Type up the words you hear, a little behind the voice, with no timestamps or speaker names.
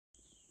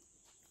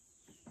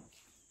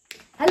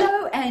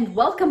and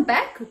welcome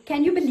back.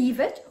 Can you believe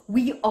it?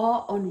 We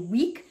are on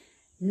week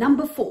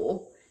number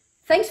 4.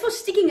 Thanks for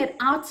sticking it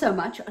out so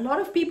much. A lot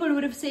of people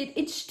would have said,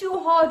 it's too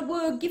hard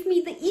work, give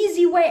me the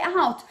easy way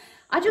out.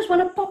 I just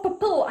want to pop a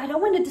pill. I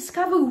don't want to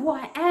discover who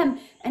I am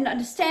and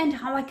understand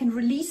how I can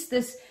release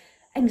this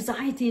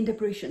anxiety and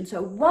depression.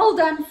 So well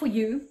done for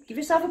you. Give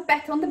yourself a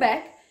pat on the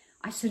back.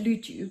 I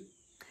salute you.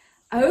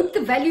 I hope the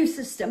value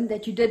system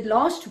that you did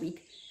last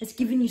week has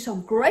given you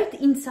some great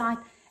insight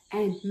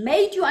and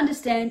made you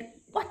understand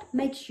what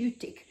makes you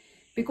tick.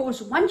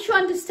 Because once you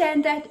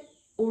understand that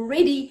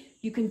already,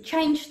 you can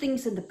change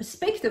things in the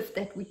perspective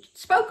that we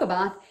spoke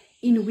about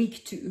in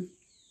week 2.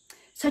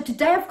 So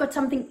today I've got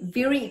something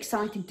very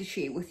exciting to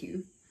share with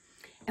you.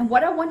 And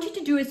what I want you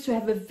to do is to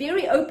have a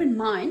very open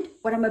mind.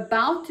 What I'm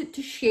about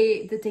to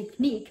share the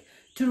technique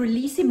to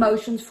release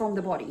emotions from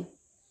the body.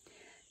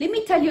 Let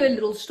me tell you a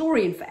little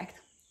story, in fact.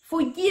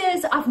 For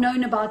years I've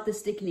known about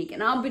this technique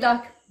and I'll be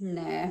like,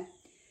 nah,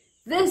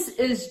 this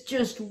is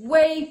just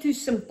way too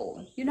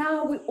simple. You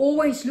know, we're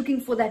always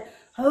looking for that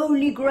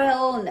holy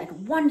grail and that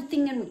one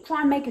thing, and we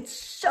try and make it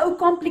so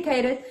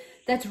complicated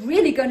that's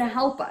really going to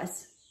help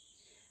us.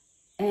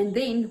 And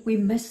then we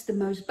miss the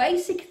most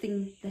basic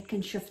thing that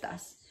can shift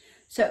us.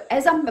 So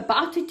as I'm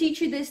about to teach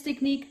you this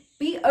technique,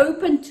 be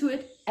open to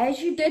it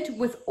as you did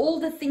with all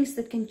the things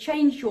that can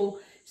change your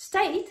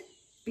state.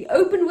 Be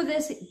open with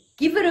this,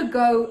 give it a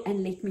go,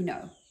 and let me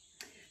know.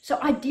 So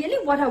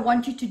ideally what I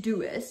want you to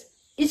do is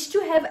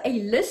to have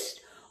a list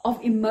of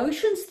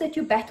emotions that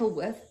you battle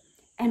with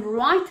and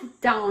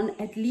write down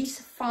at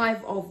least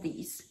 5 of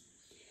these.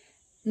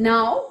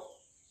 Now,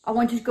 I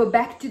want you to go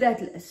back to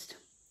that list.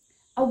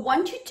 I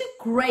want you to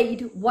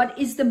grade what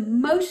is the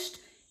most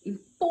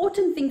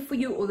important thing for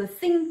you, or the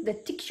thing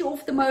that ticks you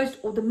off the most,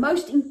 or the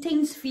most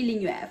intense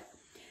feeling you have.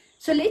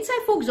 So let's say,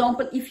 for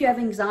example, if you have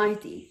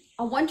anxiety,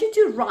 I want you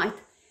to write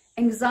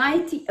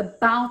anxiety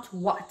about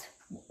what?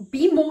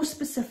 Be more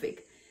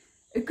specific.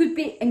 It could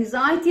be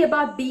anxiety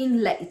about being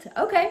late.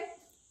 Okay,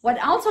 what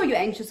else are you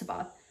anxious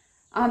about?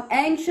 I'm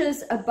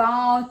anxious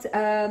about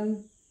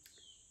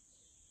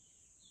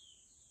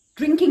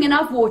drinking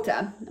enough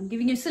water. I'm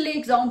giving you silly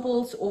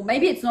examples, or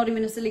maybe it's not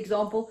even a silly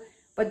example,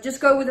 but just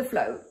go with the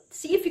flow.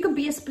 See if you can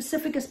be as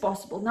specific as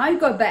possible. Now you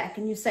go back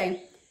and you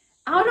say,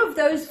 out of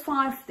those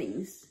 5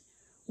 things,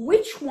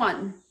 which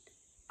one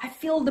I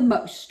feel the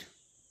most?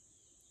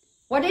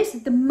 What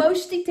is the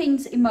most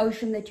intense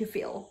emotion that you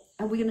feel?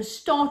 And we're going to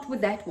start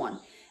with that one.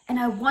 And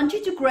I want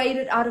you to grade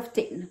it out of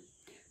 10.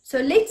 So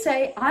let's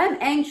say I'm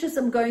anxious,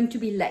 I'm going to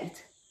be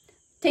late.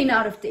 10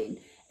 out of 10.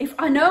 If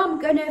I know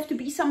I'm going to have to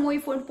be somewhere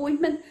for an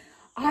appointment,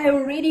 I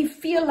already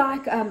feel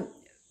like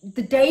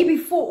the day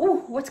before,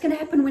 oh, what's going to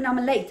happen when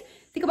I'm late?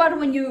 Think about it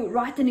when you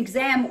write an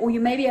exam, or you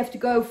maybe have to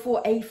go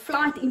for a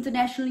flight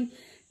internationally.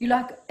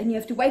 And you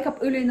have to wake up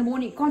early in the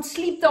morning. You can't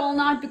sleep the whole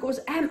night because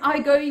am I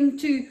going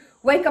to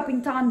wake up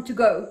in time to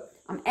go?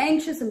 I'm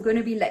anxious, I'm going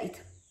to be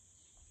late.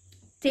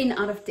 10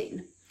 out of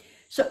 10.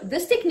 So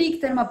this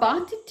technique that I'm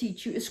about to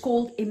teach you is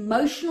called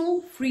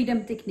Emotional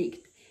Freedom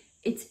Technique.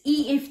 It's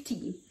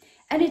EFT.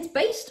 And it's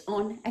based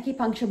on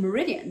acupuncture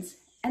meridians.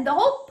 And the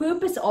whole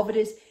purpose of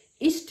it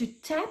is to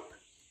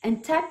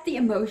tap the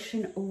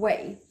emotion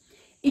away.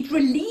 It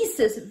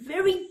releases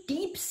very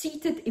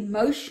deep-seated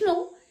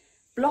emotional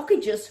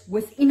blockages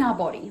within our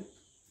body.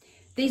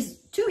 There's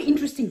 2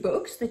 interesting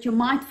books that you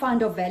might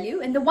find of value,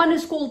 and the one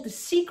is called The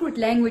Secret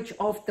Language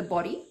of the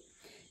Body.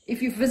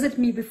 If you've visited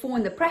me before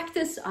in the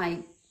practice,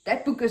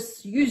 that book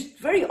is used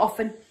very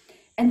often,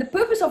 and the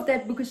purpose of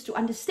that book is to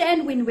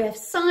understand when we have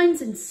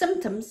signs and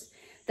symptoms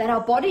that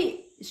our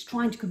body is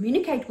trying to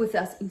communicate with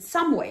us in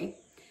some way.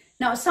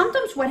 Now,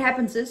 sometimes what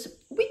happens is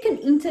we can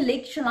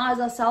intellectualize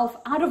ourselves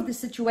out of the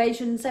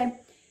situation and say,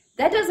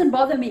 that doesn't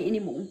bother me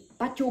anymore,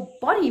 but your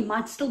body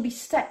might still be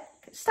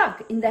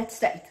stuck in that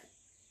state.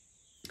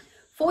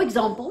 For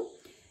example,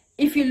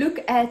 if you look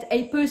at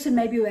a person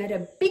maybe who had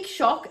a big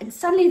shock and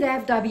suddenly they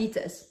have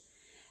diabetes,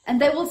 and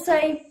they will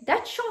say,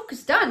 that shock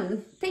is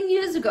done 10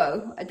 years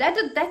ago.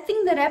 That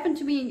thing that happened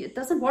to me, it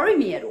doesn't worry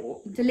me at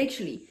all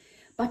intellectually.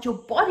 But your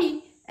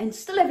body, and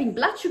still having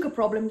blood sugar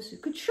problems,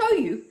 could show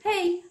you,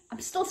 hey, I'm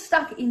still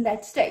stuck in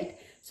that state.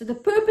 So the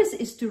purpose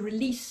is to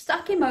release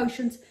stuck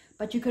emotions,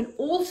 but you can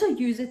also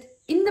use it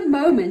in the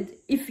moment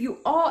if you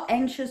are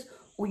anxious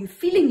or you're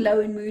feeling low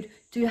in mood,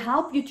 to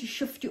help you to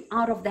shift you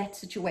out of that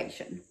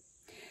situation.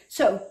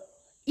 So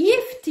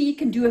EFT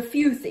can do a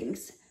few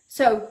things.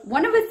 So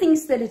one of the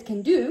things that it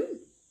can do,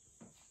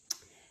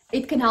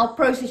 it can help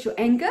process your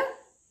anger,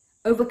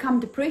 overcome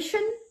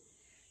depression,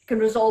 it can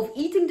resolve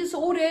eating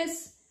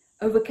disorders,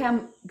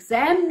 overcome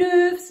exam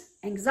nerves,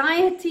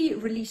 anxiety,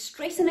 release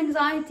stress and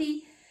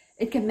anxiety.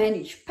 It can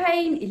manage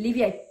pain,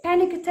 alleviate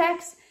panic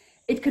attacks.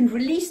 It can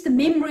release the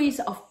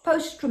memories of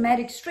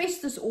post-traumatic stress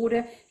disorder.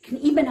 It can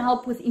even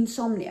help with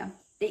insomnia.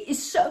 There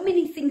is so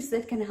many things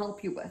that can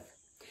help you with.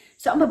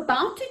 So I'm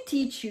about to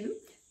teach you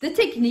the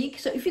technique.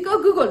 So if you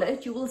go Google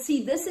it, you will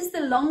see this is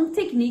the long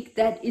technique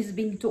that is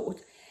being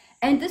taught.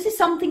 And this is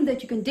something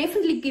that you can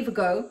definitely give a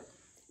go.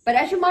 But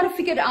as you might have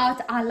figured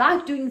out, I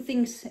like doing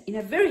things in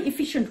a very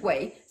efficient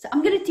way. So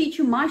I'm going to teach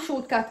you my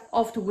shortcut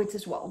afterwards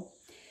as well.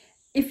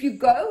 If you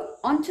go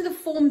onto the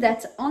form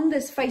that's on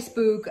this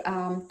Facebook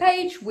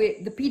page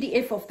with the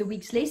PDF of the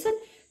week's lesson,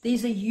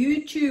 there's a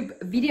YouTube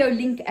video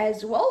link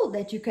as well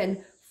that you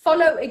can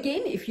follow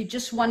again if you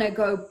just want to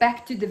go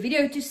back to the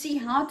video to see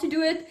how to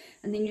do it,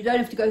 and then you don't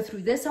have to go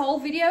through this whole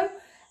video.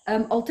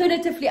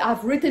 Alternatively,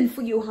 I've written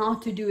for you how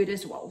to do it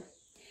as well.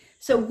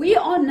 So we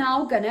are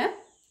now going to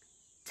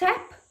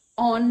tap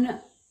on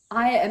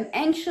I am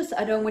anxious,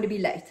 I don't want to be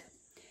late.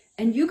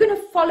 And you're going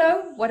to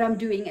follow what I'm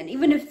doing, and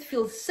even if it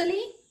feels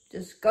silly,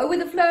 just go with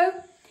the flow.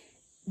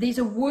 There's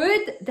a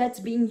word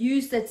that's being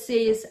used that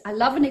says, I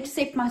love and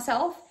accept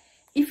myself.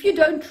 If you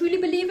don't truly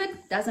believe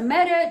it, doesn't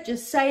matter.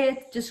 Just say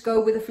it. Just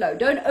go with the flow.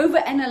 Don't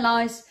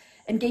overanalyze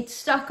and get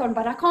stuck on,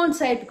 but I can't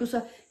say it because,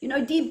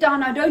 deep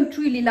down, I don't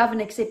truly love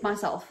and accept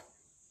myself.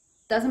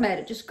 Doesn't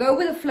matter. Just go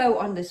with the flow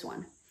on this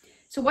one.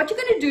 So what you're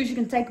going to do is you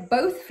can take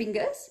both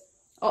fingers,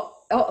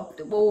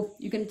 or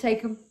you can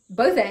take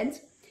both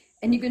hands,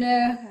 and you're going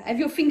to have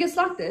your fingers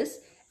like this,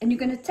 and you're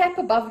going to tap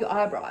above your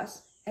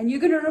eyebrows. And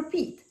you're going to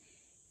repeat,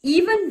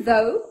 even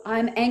though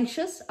I'm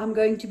anxious, I'm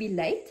going to be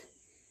late.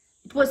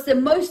 It was the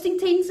most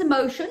intense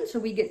emotion, so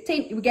we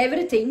gave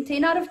it a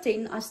 10 out of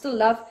 10. I still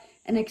love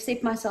and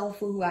accept myself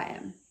for who I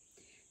am.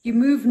 You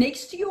move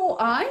next to your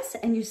eyes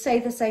and you say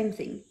the same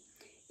thing.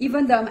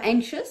 Even though I'm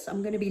anxious,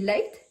 I'm going to be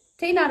late.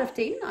 10 out of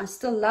 10, I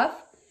still love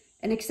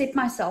and accept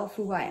myself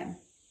for who I am.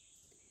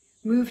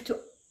 Move to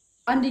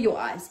under your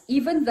eyes.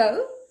 Even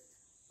though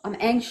I'm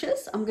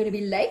anxious, I'm going to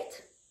be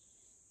late.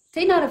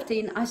 10 out of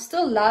 10, I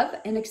still love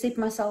and accept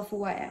myself for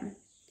who I am.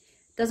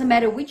 Doesn't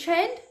matter which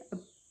hand,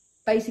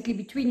 basically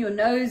between your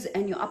nose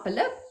and your upper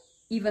lip,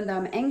 even though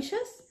I'm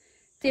anxious.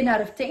 10 out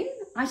of 10,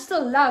 I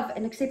still love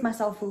and accept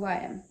myself for who I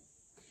am.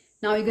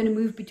 Now you're going to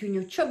move between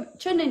your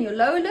chin and your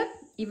lower lip,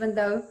 even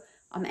though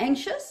I'm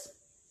anxious.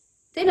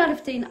 10 out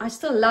of 10, I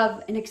still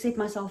love and accept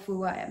myself for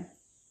who I am.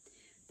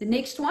 The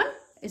next one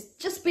is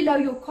just below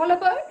your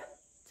collarbone.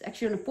 It's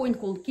actually on a point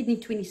called kidney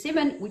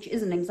 27, which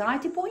is an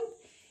anxiety point.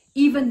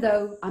 Even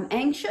though I'm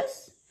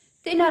anxious,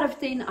 10 out of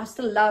 10, I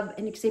still love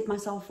and accept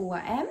myself for who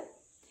I am.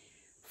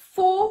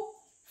 4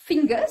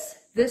 fingers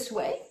this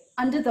way,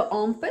 under the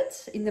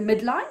armpits, in the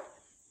midline.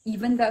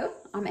 Even though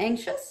I'm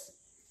anxious,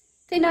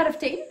 10 out of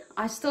 10,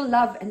 I still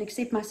love and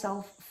accept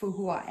myself for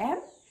who I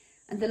am.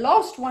 And the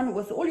last one,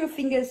 with all your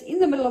fingers in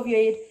the middle of your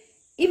head,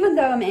 even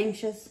though I'm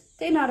anxious,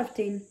 10 out of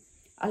 10,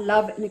 I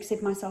love and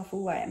accept myself for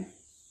who I am.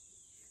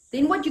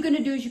 Then what you're going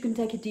to do is you can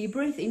take a deep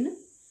breath in.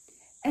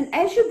 And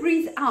as you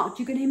breathe out,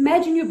 you can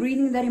imagine you're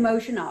breathing that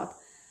emotion out.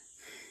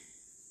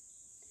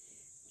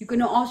 You're going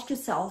to ask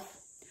yourself,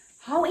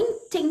 how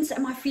intense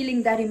am I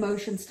feeling that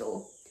emotion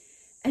still?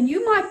 And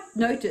you might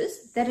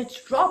notice that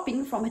it's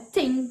dropping from a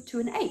 10 to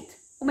an 8,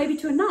 or maybe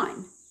to a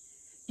 9.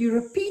 You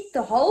repeat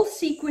the whole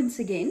sequence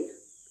again.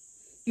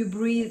 You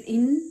breathe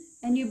in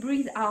and you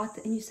breathe out,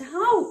 and you say,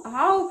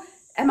 how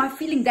am I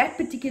feeling that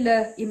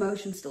particular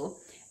emotion still?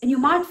 And you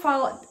might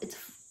feel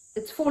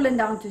it's fallen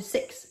down to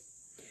 6.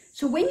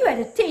 So when you're at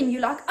a 10,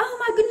 you're like, oh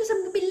my goodness, I'm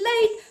going to be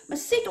late. I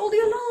must set all the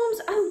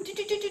alarms. Oh,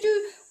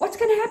 what's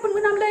going to happen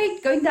when I'm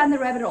late? Going down the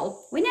rabbit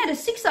hole. When you're at a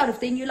 6 out of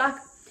 10, you're like,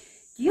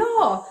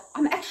 yeah,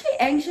 I'm actually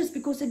anxious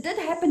because it did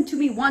happen to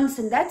me once.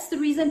 And that's the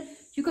reason.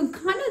 You can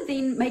kind of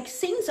then make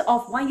sense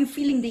of why you're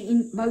feeling the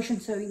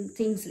emotion so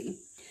intensely.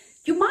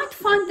 You might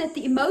find that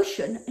the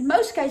emotion, in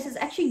most cases,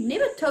 actually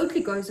never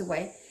totally goes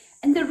away.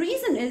 And the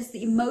reason is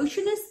the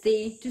emotion is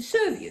there to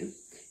serve you.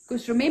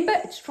 Because remember,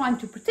 it's trying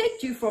to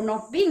protect you from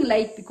not being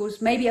late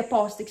because maybe a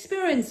past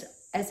experience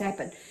has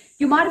happened.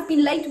 You might have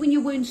been late when you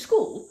were in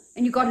school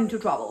and you got into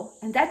trouble.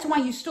 And that's why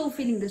you're still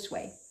feeling this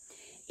way.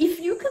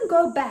 If you can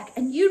go back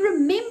and you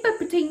remember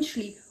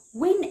potentially,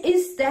 when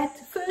is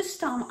that first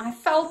time I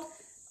felt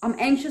I'm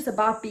anxious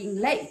about being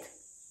late?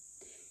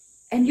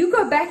 And you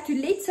go back to,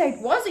 let's say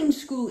it was in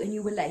school and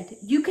you were late.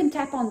 You can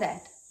tap on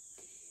that.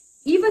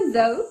 Even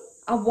though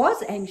I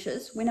was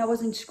anxious when I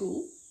was in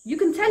school, you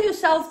can tell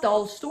yourself the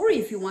whole story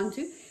if you want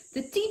to.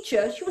 The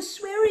teacher, she was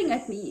swearing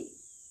at me.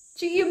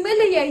 She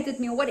humiliated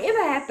me or whatever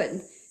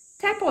happened.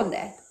 Tap on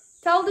that.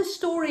 Tell the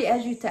story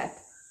as you tap.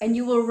 And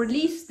you will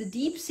release the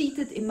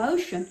deep-seated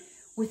emotion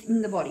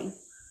within the body.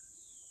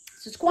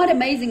 So it's quite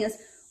amazing as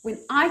when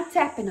I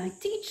tap and I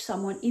teach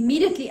someone,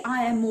 immediately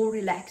I am more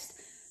relaxed.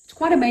 It's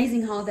quite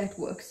amazing how that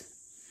works.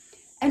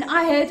 And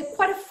I heard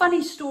quite a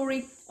funny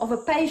story of a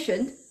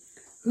patient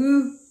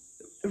who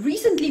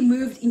recently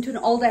moved into an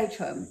old age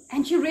home,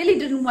 and she really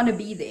didn't want to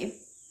be there.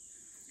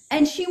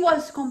 And she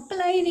was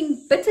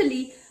complaining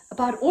bitterly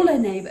about all her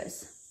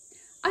neighbors.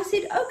 I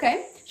said,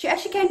 okay. She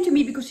actually came to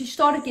me because she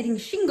started getting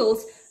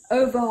shingles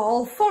over her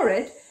whole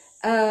forehead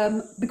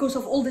because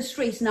of all the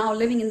stress now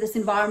living in this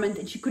environment,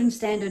 and she couldn't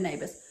stand her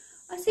neighbors.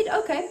 I said,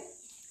 okay,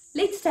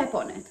 let's tap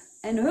on it.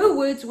 And her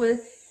words were,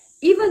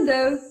 even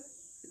though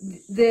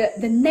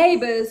the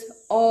neighbors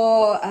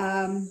are,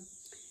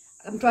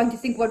 I'm trying to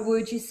think what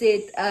word she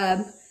said,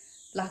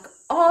 like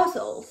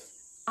arseholes,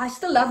 I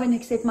still love and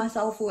accept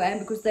myself who I am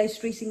because they're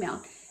stressing me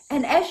out.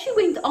 And as she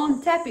went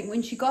on tapping,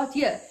 when she got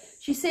here,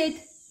 she said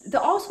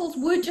the assholes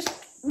word just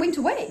went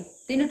away.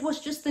 Then it was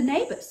just the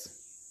neighbors.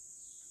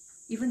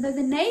 Even though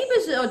the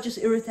neighbors are just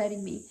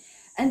irritating me.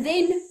 And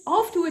then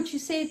afterwards she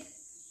said,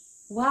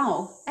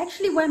 wow,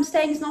 actually where I'm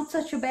staying is not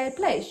such a bad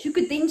place. You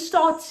could then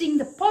start seeing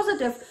the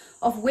positive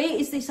of where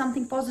is there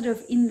something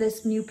positive in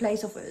this new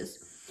place of hers.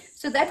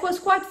 So that was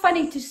quite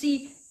funny to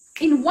see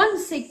in one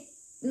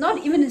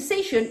not even a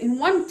session, in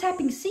one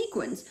tapping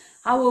sequence,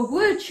 how a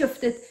word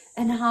shifted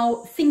and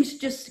how things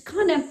just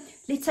kind of,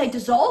 let's say,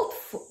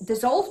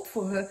 dissolved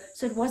for her,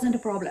 so it wasn't a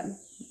problem.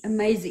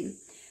 Amazing.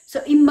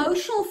 So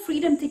emotional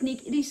freedom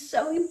technique, it is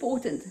so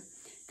important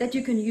that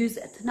you can use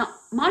it. Now,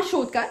 my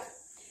shortcut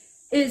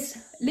is,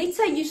 let's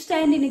say you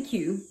stand in a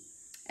queue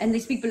and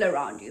there's people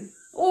around you,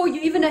 or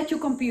you're even at your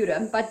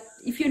computer, but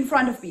if you're in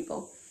front of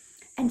people,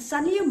 and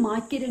suddenly you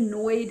might get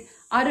annoyed.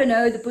 I don't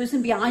know, the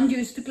person behind you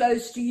is too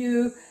close to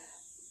you,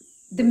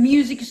 the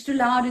music is too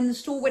loud in the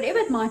store, whatever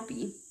it might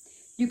be.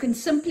 You can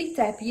simply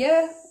tap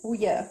here or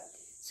here.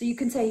 So you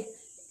can say,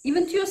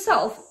 even to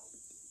yourself,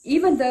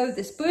 even though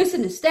this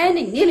person is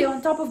standing nearly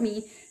on top of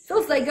me,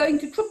 feels like going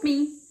to trip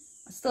me,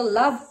 I still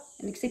love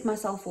and accept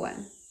myself for who I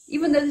am.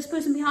 Even though this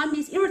person behind me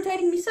is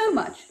irritating me so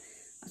much,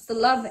 I still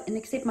love and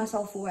accept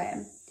myself for who I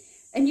am.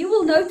 And you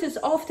will notice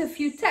after a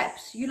few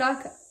taps, you're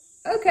like,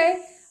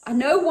 okay, I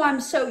know why I'm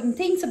so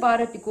intense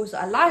about it, because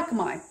I like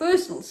my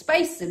personal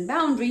space and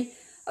boundary.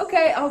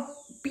 Okay, I'll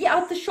be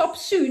out the shop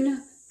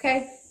soon.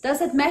 Okay,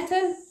 does it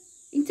matter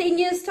in 10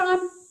 years'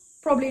 time?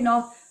 Probably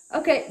not.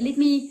 Okay, let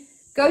me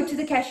go to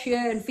the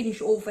cashier and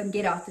finish off and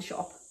get out the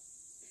shop.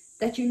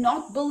 That you're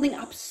not building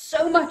up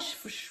so much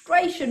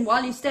frustration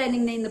while you're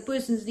standing there and the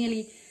person's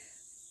nearly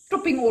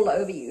tripping all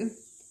over you.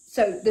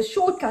 So the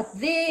shortcut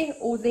there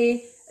or there,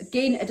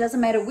 again, it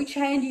doesn't matter which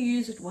hand you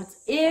use it,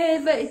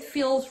 whatever it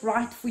feels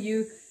right for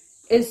you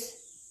is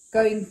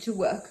going to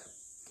work.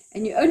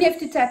 And you only have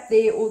to tap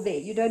there or there.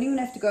 You don't even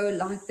have to go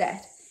like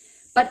that.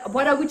 But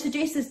what I would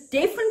suggest is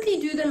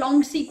definitely do the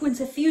long sequence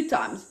a few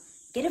times.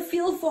 Get a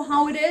feel for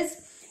how it is.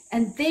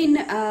 And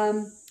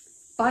then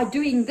by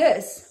doing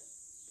this,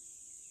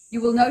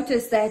 you will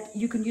notice that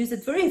you can use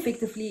it very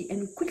effectively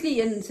and quickly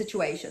in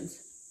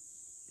situations.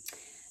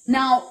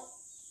 Now,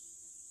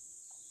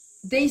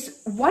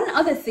 there's one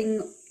other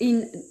thing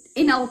in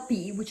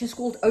NLP, which is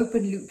called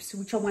open loops,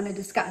 which I want to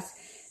discuss.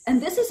 And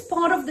this is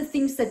part of the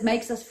things that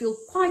makes us feel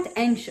quite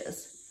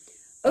anxious.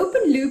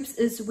 Open loops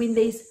is when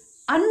there's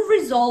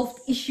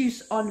unresolved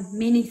issues on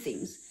many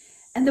things.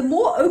 And the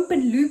more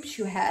open loops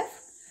you have,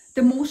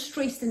 the more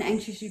stressed and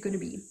anxious you're going to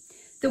be.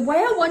 The way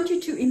I want you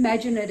to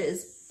imagine it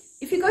is,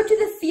 if you go to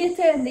the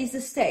theater and there's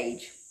a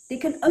stage, there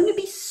can only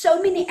be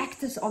so many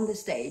actors on the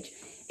stage.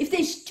 If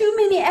there's too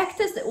many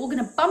actors, they're all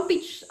going to bump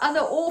each other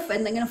off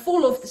and they're going to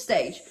fall off the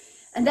stage.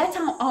 And that's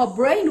how our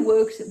brain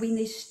works when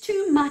there's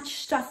too much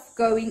stuff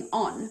going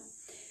on.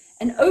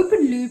 And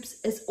open loops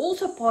is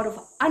also part of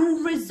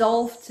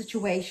unresolved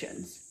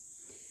situations.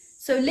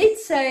 So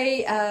let's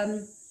say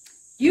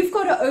you've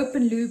got an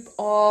open loop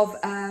of,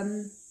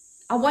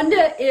 I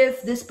wonder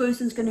if this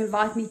person's going to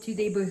invite me to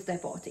their birthday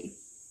party.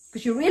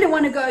 Because you really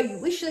want to go, you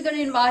wish they're going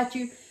to invite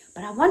you,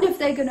 but I wonder if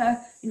they're going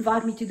to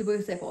invite me to the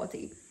birthday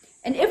party.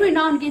 And every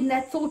now and again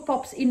that thought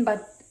pops in,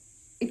 but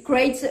it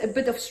creates a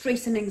bit of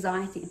stress and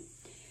anxiety.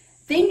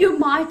 Then you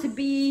might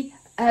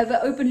have an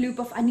open loop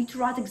of, I need to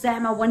write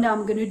exam, I wonder how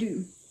I'm going to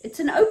do. It's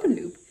an open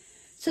loop.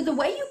 So the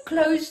way you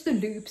close the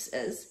loops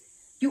is,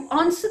 you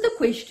answer the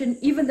question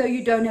even though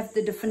you don't have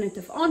the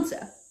definitive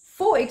answer.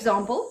 For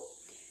example,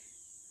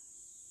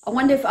 I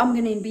wonder if I'm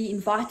going to be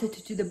invited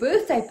to the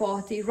birthday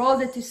party,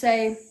 rather to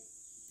say,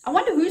 I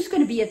wonder who's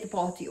going to be at the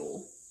party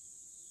all.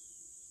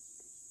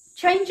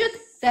 Change it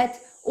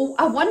that, or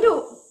I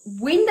wonder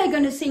when they're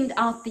going to send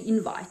out the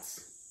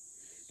invites.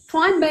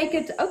 Try and make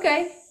it,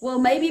 okay, well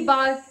maybe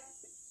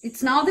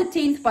it's now the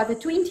 10th, by the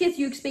 20th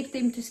you expect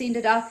them to send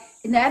it out,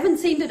 and they haven't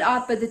sent it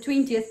out by the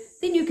 20th,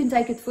 then you can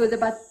take it further,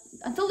 but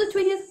until the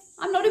 20th,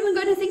 I'm not even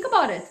going to think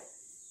about it.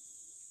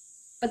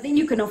 But then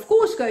you can of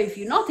course go, if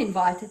you're not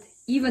invited,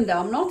 even though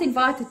I'm not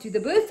invited to the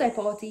birthday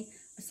party,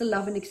 I still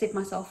love and accept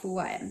myself for who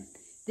I am.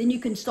 Then you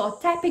can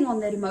start tapping on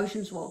that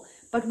emotions wall.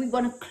 But we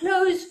want to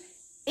close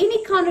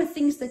any kind of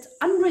things that's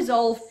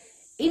unresolved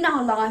in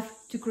our life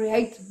to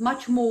create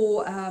much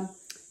more,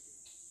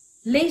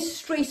 less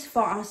stress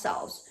for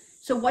ourselves.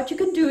 So what you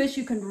can do is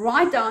you can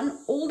write down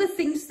all the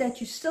things that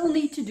you still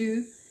need to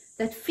do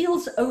that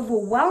feels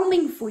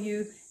overwhelming for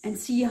you, and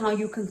see how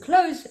you can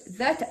close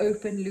that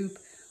open loop.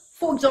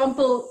 For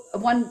example,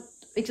 one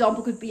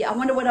example could be, I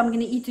wonder what I'm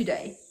going to eat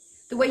today.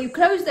 The way you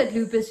close that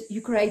loop is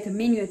you create a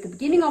menu at the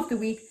beginning of the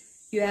week.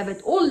 You have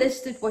it all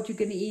listed, what you're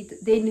going to eat.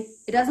 Then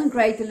it doesn't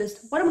create a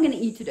list. What I'm going to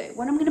eat today,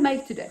 what I'm going to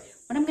make today,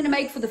 what I'm going to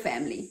make for the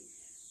family,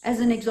 as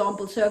an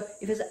example. So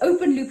if it's an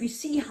open loop, you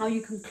see how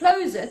you can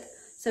close it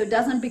so it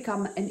doesn't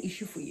become an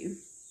issue for you.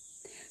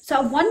 So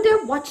I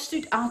wonder what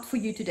stood out for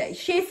you today.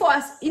 Share for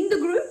us in the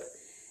group,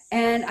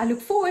 and I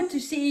look forward to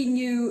seeing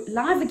you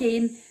live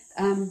again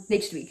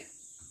next week.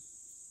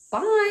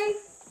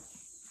 Bye.